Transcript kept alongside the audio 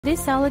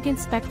This elegant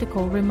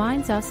spectacle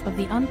reminds us of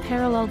the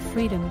unparalleled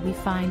freedom we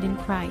find in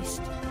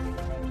Christ.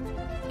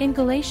 In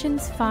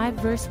Galatians 5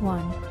 verse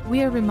 1,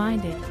 we are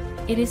reminded,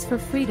 "It is for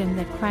freedom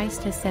that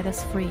Christ has set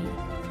us free."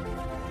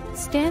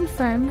 Stand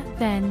firm,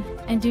 then,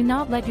 and do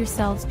not let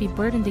yourselves be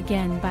burdened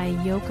again by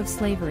a yoke of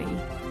slavery.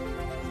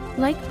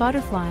 Like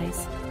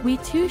butterflies, we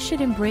too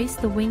should embrace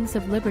the wings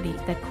of liberty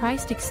that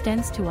Christ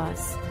extends to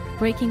us,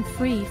 breaking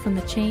free from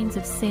the chains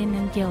of sin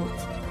and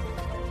guilt.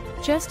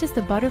 Just as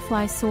the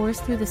butterfly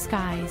soars through the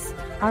skies,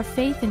 our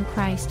faith in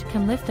Christ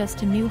can lift us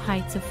to new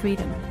heights of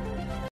freedom.